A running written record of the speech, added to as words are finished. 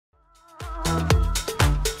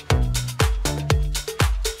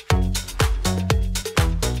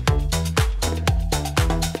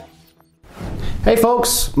Hey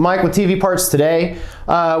folks, Mike with TV Parts today.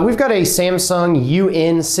 We've got a Samsung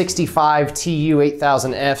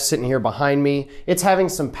UN65TU8000F sitting here behind me. It's having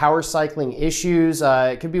some power cycling issues.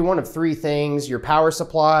 It could be one of three things: your power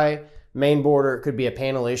supply, main board, or it could be a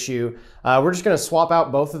panel issue. We're just going to swap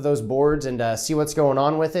out both of those boards and see what's going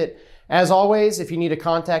on with it. As always, if you need to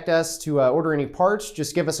contact us to order any parts,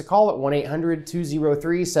 just give us a call at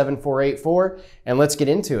 1-800-203-7484 and let's get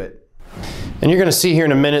into it. And you're going to see here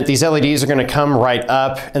in a minute, these LEDs are going to come right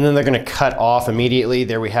up and then they're going to cut off immediately.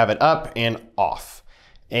 There we have it, up and off.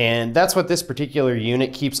 And that's what this particular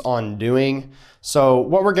unit keeps on doing. So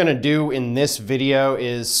what we're going to do in this video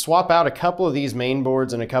is swap out a couple of these main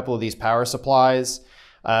boards and a couple of these power supplies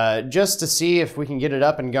just to see if we can get it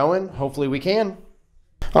up and going. Hopefully we can.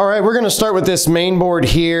 All right, we're going to start with this main board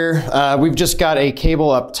here. We've just got a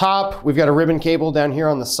cable up top. We've got a ribbon cable down here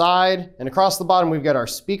on the side, and across the bottom we've got our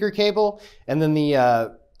speaker cable and then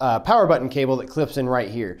the power button cable that clips in right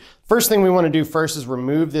here. First thing we want to do first is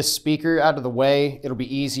remove this speaker out of the way. It'll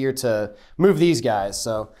be easier to move these guys.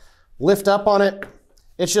 So lift up on it.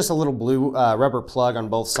 It's just a little blue rubber plug on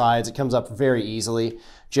both sides. It comes up very easily.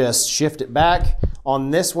 Just shift it back.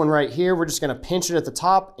 On this one right here, we're just going to pinch it at the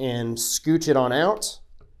top and scooch it on out.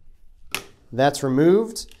 That's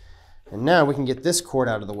removed. And now we can get this cord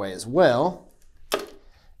out of the way as well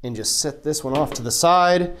and just set this one off to the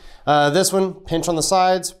side. This one, pinch on the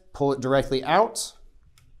sides, pull it directly out.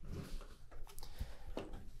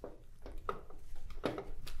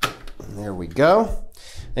 And there we go.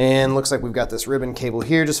 And looks like we've got this ribbon cable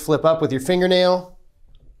here. Just flip up with your fingernail,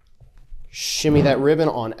 shimmy that ribbon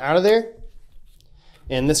on out of there.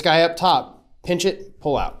 And this guy up top, pinch it,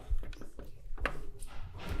 pull out.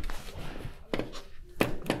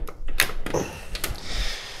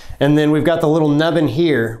 And then we've got the little nubbin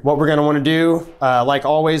here. What we're gonna wanna do, like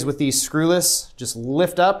always with these screwless, just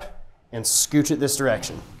lift up and scooch it this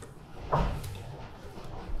direction.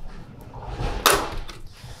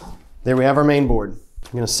 There we have our main board.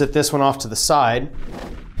 I'm gonna sit this one off to the side.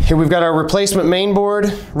 Here we've got our replacement main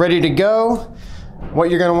board ready to go.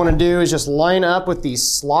 What you're gonna wanna do is just line up with these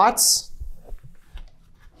slots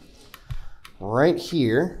right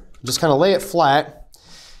here. Just kind of lay it flat.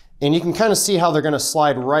 And you can kind of see how they're going to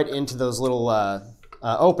slide right into those little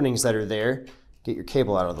openings that are there. Get your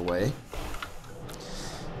cable out of the way.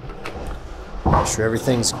 Make sure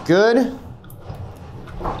everything's good.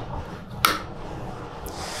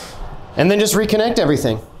 And then just reconnect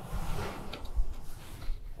everything.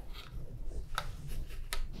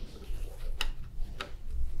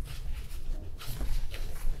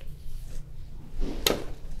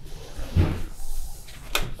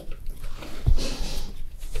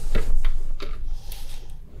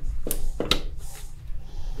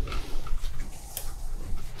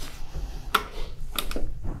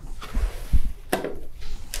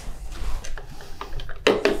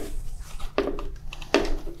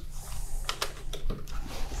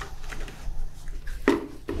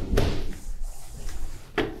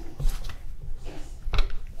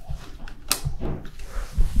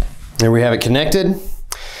 There we have it connected.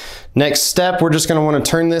 Next step, we're just going to want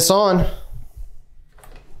to turn this on.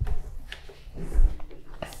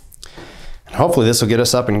 And hopefully this will get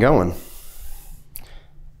us up and going.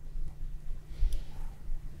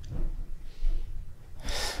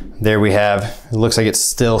 There we have, it looks like it's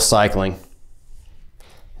still cycling.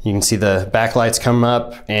 You can see the backlights come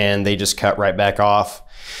up and they just cut right back off.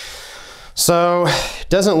 So it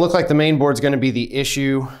doesn't look like the main board's going to be the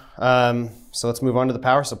issue. So let's move on to the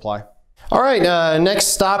power supply. All right, next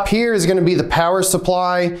stop here is going to be the power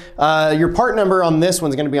supply. Your part number on this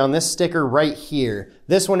one's going to be on this sticker right here.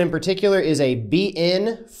 This one in particular is a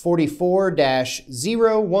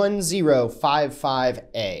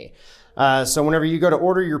BN44-01055A. So whenever you go to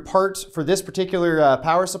order your part for this particular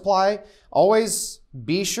power supply, always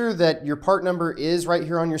be sure that your part number is right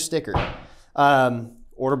here on your sticker.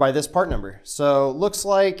 Order by this part number. So looks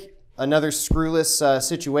like another screwless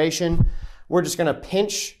situation. We're just going to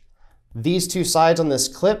pinch these two sides on this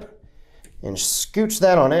clip and scooch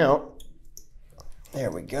that on out.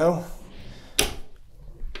 There we go.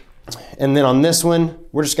 And then on this one,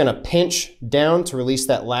 we're just going to pinch down to release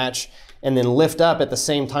that latch and then lift up at the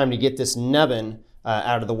same time to get this nubbin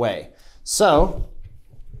out of the way. So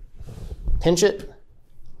pinch it,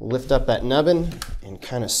 lift up that nubbin and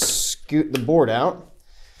kind of scoot the board out.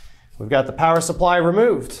 We've got the power supply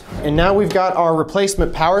removed. And now we've got our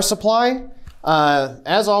replacement power supply.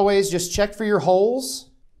 As always, just check for your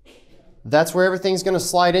holes. That's where everything's going to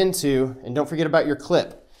slide into, and don't forget about your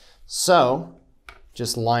clip. So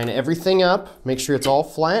just line everything up, make sure it's all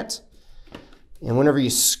flat, and whenever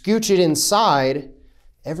you scooch it inside,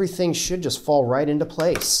 everything should just fall right into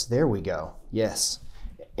place. There we go. Yes.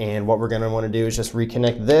 And what we're going to want to do is just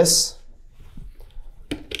reconnect this.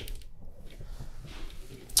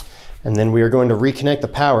 And then we are going to reconnect the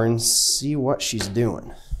power and see what she's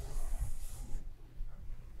doing.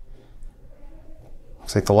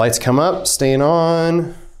 Looks like the lights come up, staying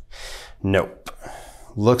on. Nope.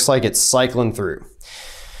 Looks like it's cycling through.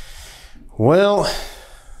 Well,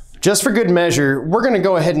 just for good measure, we're going to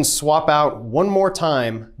go ahead and swap out one more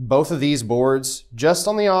time both of these boards, just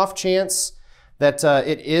on the off chance that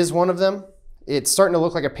it is one of them. It's starting to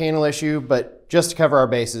look like a panel issue, but just to cover our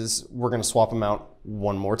bases, we're going to swap them out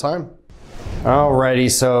one more time.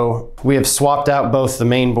 Alrighty, so we have swapped out both the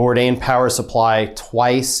main board and power supply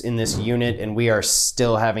twice in this unit, and we are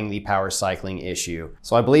still having the power cycling issue.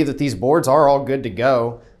 So I believe that these boards are all good to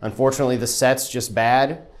go. Unfortunately, the set's just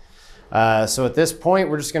bad. So at this point,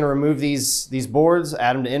 we're just going to remove these boards,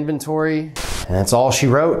 add them to inventory, and that's all she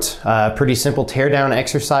wrote. Pretty simple teardown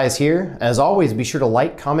exercise here. As always, be sure to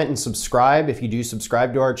like, comment, and subscribe. If you do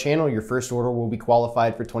subscribe to our channel, your first order will be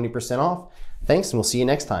qualified for 20% off. Thanks, and we'll see you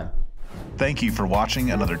next time. Thank you for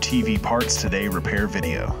watching another TV Parts Today repair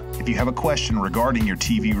video. If you have a question regarding your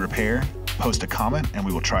TV repair, post a comment and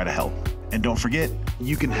we will try to help. And don't forget,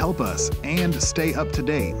 you can help us and stay up to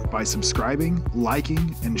date by subscribing,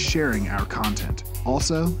 liking, and sharing our content.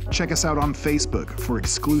 Also, check us out on Facebook for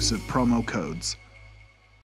exclusive promo codes.